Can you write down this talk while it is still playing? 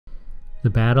The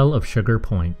Battle of Sugar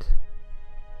Point.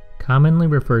 Commonly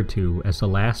referred to as the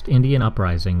last Indian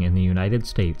uprising in the United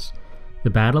States,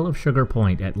 the Battle of Sugar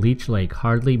Point at Leech Lake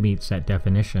hardly meets that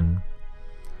definition.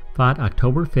 Fought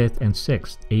October 5th and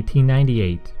 6th,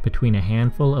 1898, between a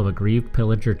handful of aggrieved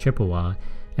pillager Chippewa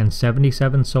and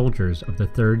 77 soldiers of the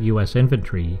 3rd U.S.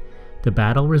 Infantry, the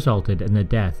battle resulted in the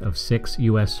death of 6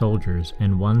 U.S. soldiers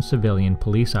and 1 civilian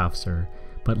police officer,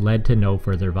 but led to no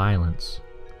further violence.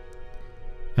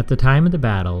 At the time of the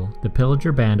battle, the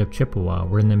pillager band of Chippewa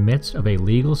were in the midst of a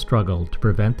legal struggle to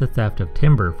prevent the theft of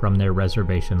timber from their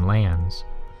reservation lands.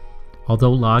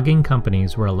 Although logging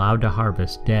companies were allowed to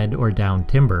harvest dead or downed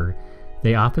timber,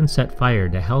 they often set fire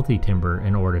to healthy timber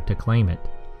in order to claim it.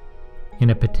 In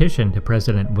a petition to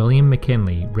President William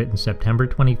McKinley written September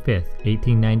 25,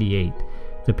 1898,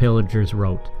 the pillagers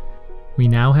wrote, "We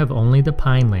now have only the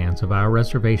pine lands of our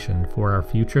reservation for our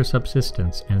future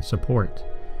subsistence and support.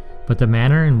 But the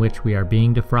manner in which we are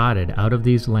being defrauded out of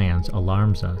these lands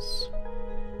alarms us."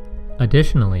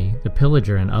 Additionally, the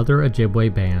pillager and other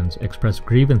Ojibwe bands expressed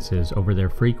grievances over their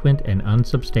frequent and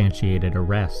unsubstantiated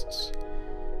arrests.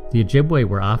 The Ojibwe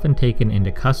were often taken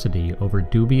into custody over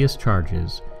dubious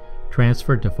charges,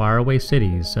 transferred to faraway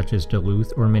cities such as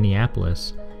Duluth or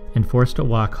Minneapolis, and forced to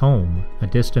walk home, a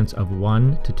distance of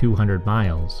 100 to 200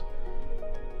 miles.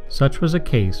 Such was a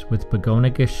case with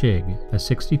Begona Gashig, a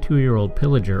 62-year-old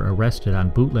pillager arrested on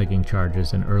bootlegging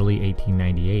charges in early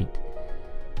 1898.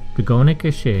 Begona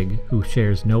Gashig, who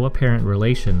shares no apparent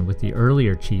relation with the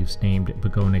earlier chiefs named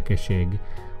Begona Gashig,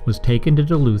 was taken to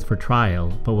Duluth for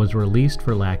trial but was released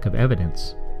for lack of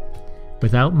evidence.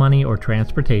 Without money or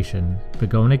transportation,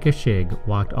 Begona Gashig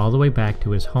walked all the way back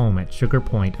to his home at Sugar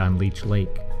Point on Leech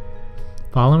Lake.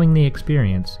 Following the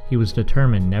experience, he was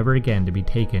determined never again to be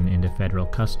taken into federal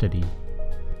custody.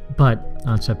 But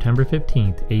on September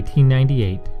 15,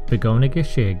 1898, Begona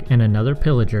Gashig and another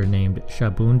pillager named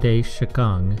Shabunde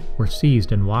Shikung were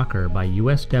seized in Walker by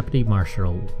U.S. Deputy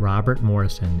Marshal Robert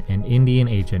Morrison and Indian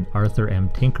agent Arthur M.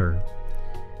 Tinker.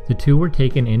 The two were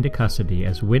taken into custody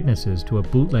as witnesses to a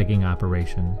bootlegging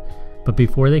operation, but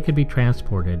before they could be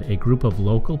transported, a group of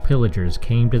local pillagers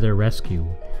came to their rescue,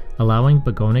 allowing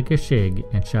Begona Gashig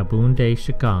and Shabunde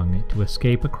Shikung to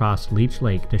escape across Leech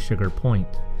Lake to Sugar Point.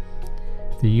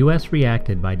 The U.S.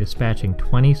 reacted by dispatching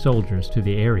 20 soldiers to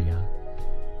the area.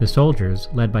 The soldiers,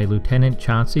 led by Lieutenant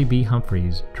Chauncey B.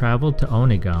 Humphreys, traveled to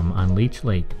Onegum on Leech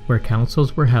Lake, where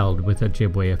councils were held with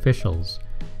Ojibwe officials.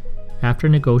 After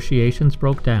negotiations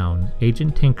broke down,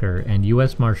 Agent Tinker and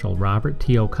U.S. Marshal Robert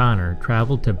T. O'Connor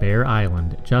traveled to Bear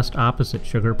Island just opposite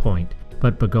Sugar Point,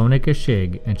 but Begona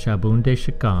Gashig and Shabunde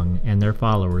Shikung and their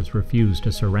followers refused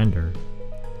to surrender.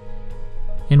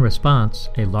 In response,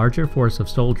 a larger force of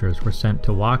soldiers were sent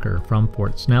to Walker from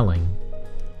Fort Snelling.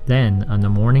 Then, on the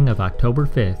morning of October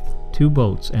 5th, 2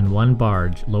 boats and 1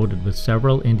 barge loaded with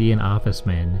several Indian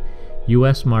officemen,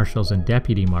 U.S. Marshals and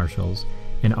Deputy Marshals,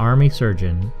 an Army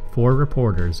surgeon, 4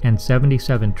 reporters, and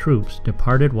 77 troops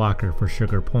departed Walker for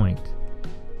Sugar Point.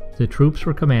 The troops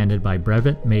were commanded by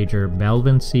Brevet Major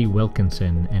Melvin C.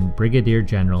 Wilkinson and Brigadier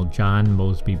General John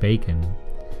Mosby Bacon.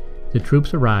 The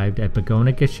troops arrived at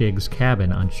Begona Gashig's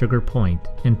cabin on Sugar Point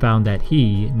and found that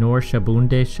he nor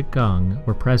Shabunde Shikung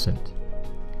were present.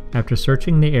 After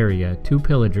searching the area, 2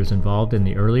 pillagers involved in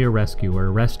the earlier rescue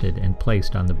were arrested and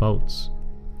placed on the boats.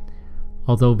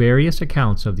 Although various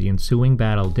accounts of the ensuing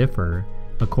battle differ,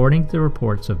 according to the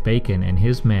reports of Bacon and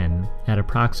his men, at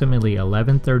approximately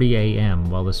 11:30 a.m.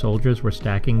 while the soldiers were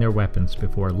stacking their weapons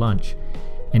before lunch,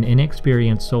 an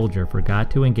inexperienced soldier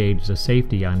forgot to engage the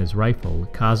safety on his rifle,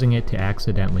 causing it to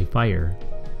accidentally fire.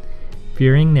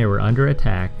 Fearing they were under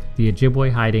attack, the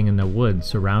Ojibwe hiding in the woods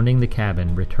surrounding the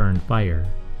cabin returned fire.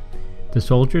 The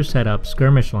soldiers set up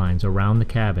skirmish lines around the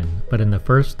cabin, but in the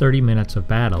first 30 minutes of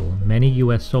battle, many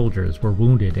U.S. soldiers were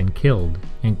wounded and killed,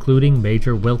 including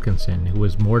Major Wilkinson, who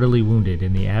was mortally wounded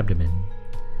in the abdomen.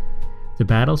 The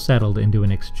battle settled into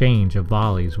an exchange of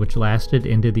volleys which lasted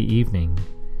into the evening.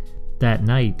 That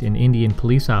night, an Indian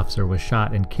police officer was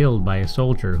shot and killed by a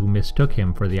soldier who mistook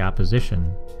him for the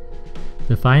opposition.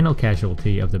 The final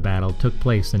casualty of the battle took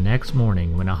place the next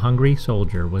morning when a hungry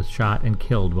soldier was shot and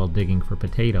killed while digging for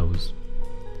potatoes.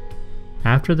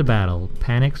 After the battle,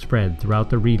 panic spread throughout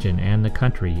the region and the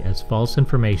country as false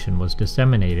information was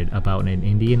disseminated about an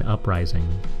Indian uprising.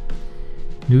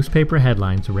 Newspaper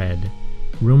headlines read,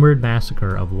 "Rumored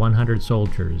Massacre of 100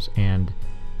 Soldiers" and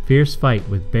 "Fierce Fight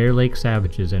with Bear Lake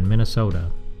Savages in Minnesota."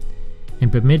 In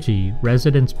Bemidji,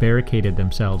 residents barricaded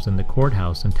themselves in the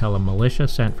courthouse until a militia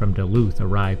sent from Duluth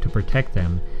arrived to protect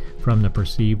them from the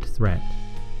perceived threat.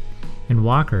 In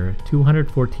Walker,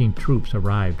 214 troops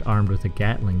arrived armed with a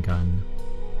Gatling gun.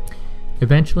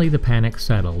 Eventually the panic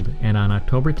settled, and on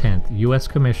October 10th, U.S.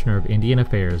 Commissioner of Indian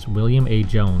Affairs William A.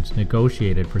 Jones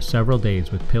negotiated for several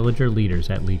days with pillager leaders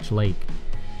at Leech Lake.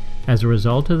 As a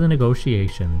result of the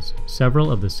negotiations,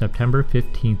 several of the September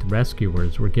 15th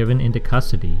rescuers were given into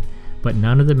custody, but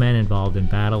none of the men involved in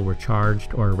battle were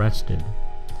charged or arrested.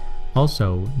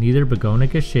 Also, neither Bagona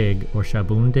Gashig or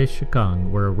Shabun de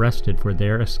Shikung were arrested for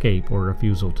their escape or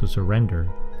refusal to surrender.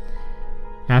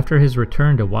 After his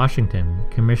return to Washington,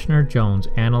 Commissioner Jones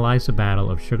analyzed the Battle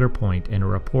of Sugar Point in a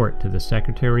report to the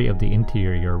Secretary of the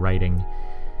Interior, writing,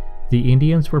 "The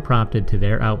Indians were prompted to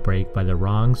their outbreak by the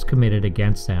wrongs committed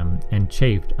against them and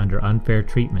chafed under unfair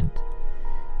treatment.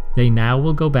 They now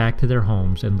will go back to their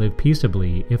homes and live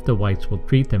peaceably if the whites will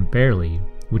treat them fairly,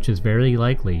 which is very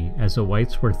likely, as the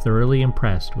whites were thoroughly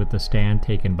impressed with the stand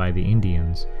taken by the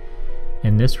Indians.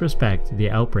 In this respect,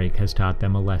 the outbreak has taught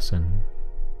them a lesson."